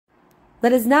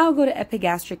Let us now go to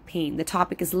epigastric pain. The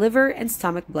topic is liver and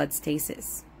stomach blood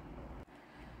stasis.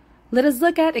 Let us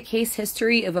look at a case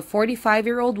history of a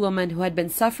 45-year-old woman who had been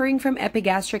suffering from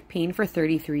epigastric pain for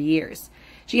 33 years.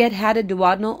 She had had a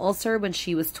duodenal ulcer when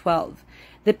she was 12.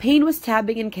 The pain was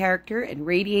stabbing in character and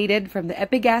radiated from the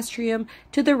epigastrium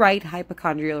to the right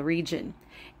hypochondrial region.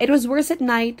 It was worse at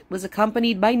night, was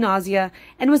accompanied by nausea,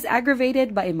 and was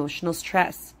aggravated by emotional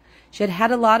stress. She had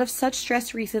had a lot of such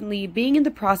stress recently, being in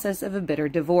the process of a bitter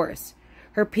divorce.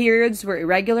 Her periods were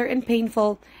irregular and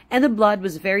painful, and the blood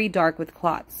was very dark with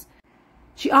clots.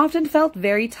 She often felt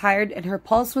very tired, and her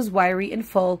pulse was wiry and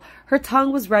full. Her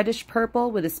tongue was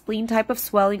reddish-purple with a spleen type of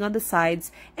swelling on the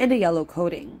sides and a yellow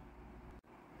coating.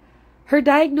 Her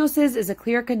diagnosis is a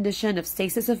clear condition of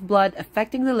stasis of blood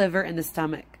affecting the liver and the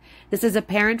stomach. This is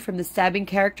apparent from the stabbing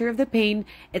character of the pain,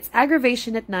 its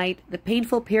aggravation at night, the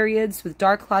painful periods with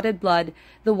dark clotted blood,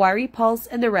 the wiry pulse,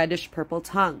 and the reddish-purple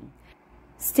tongue.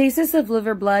 Stasis of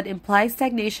liver blood implies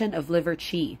stagnation of liver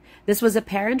qi. This was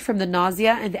apparent from the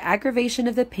nausea and the aggravation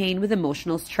of the pain with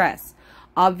emotional stress.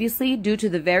 Obviously, due to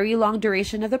the very long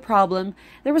duration of the problem,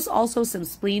 there was also some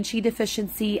spleen qi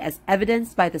deficiency as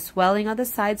evidenced by the swelling on the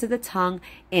sides of the tongue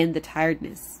and the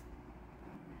tiredness.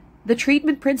 The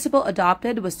treatment principle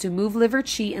adopted was to move liver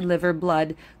qi and liver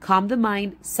blood, calm the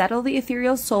mind, settle the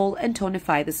ethereal soul, and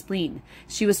tonify the spleen.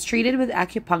 She was treated with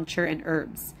acupuncture and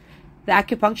herbs. The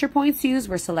acupuncture points used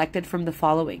were selected from the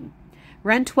following.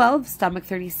 Ren 12, stomach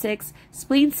 36,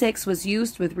 spleen 6 was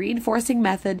used with reinforcing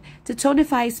method to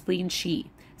tonify spleen qi.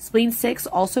 Spleen 6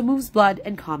 also moves blood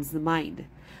and calms the mind.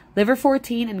 Liver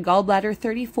 14 and gallbladder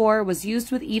 34 was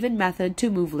used with even method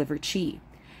to move liver qi.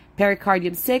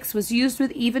 Pericardium 6 was used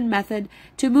with even method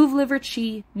to move liver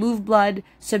qi, move blood,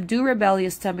 subdue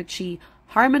rebellious stomach qi,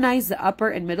 harmonize the upper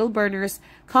and middle burners,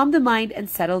 calm the mind, and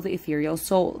settle the ethereal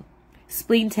soul.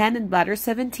 Spleen 10 and bladder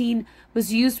 17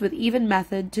 was used with even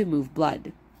method to move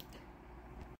blood.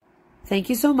 Thank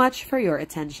you so much for your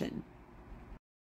attention.